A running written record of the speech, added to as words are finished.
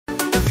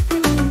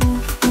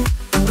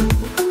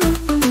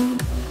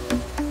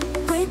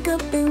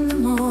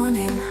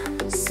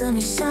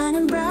is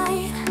shining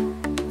bright.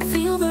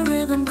 Feel the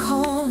rhythm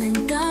calling,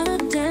 gotta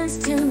dance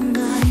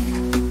tonight.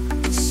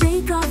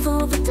 Shake off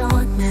all the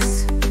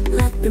darkness,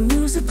 let the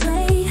music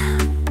play.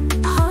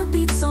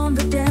 Heartbeats on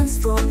the dance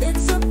floor,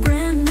 it's a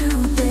brand new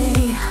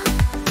day.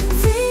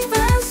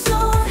 Viva el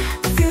Sol,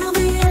 feel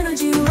the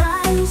energy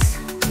rise.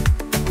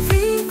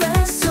 Viva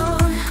el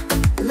Sol,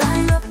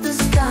 light up the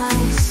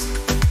skies.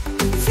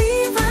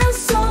 Viva el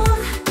Sol,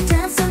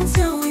 dance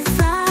until we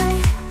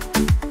fly.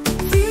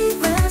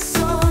 Viva el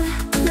Sol,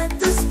 let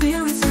the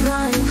spirits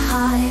climb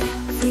high.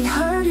 We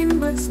hurting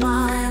but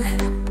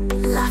smiling,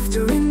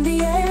 laughter in the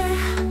air.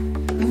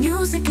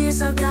 Music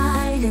is our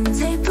guide and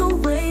take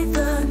away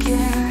the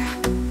care.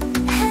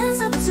 Hands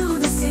up to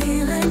the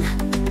ceiling,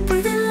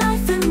 breathing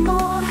life and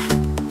more.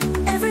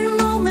 Every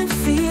moment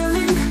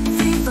feeling,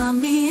 viva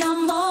mi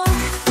amor.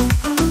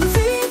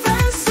 Viva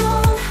el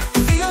Sol,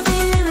 feel the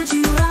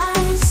energy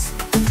rise.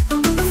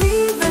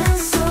 Viva el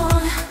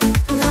Sol,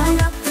 light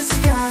up the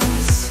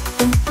skies.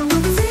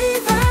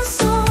 Viva el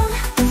Sol,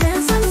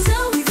 dance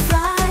until we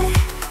fly.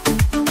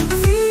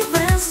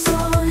 Viva el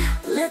Sol,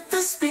 let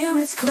the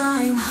spirits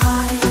climb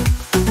high.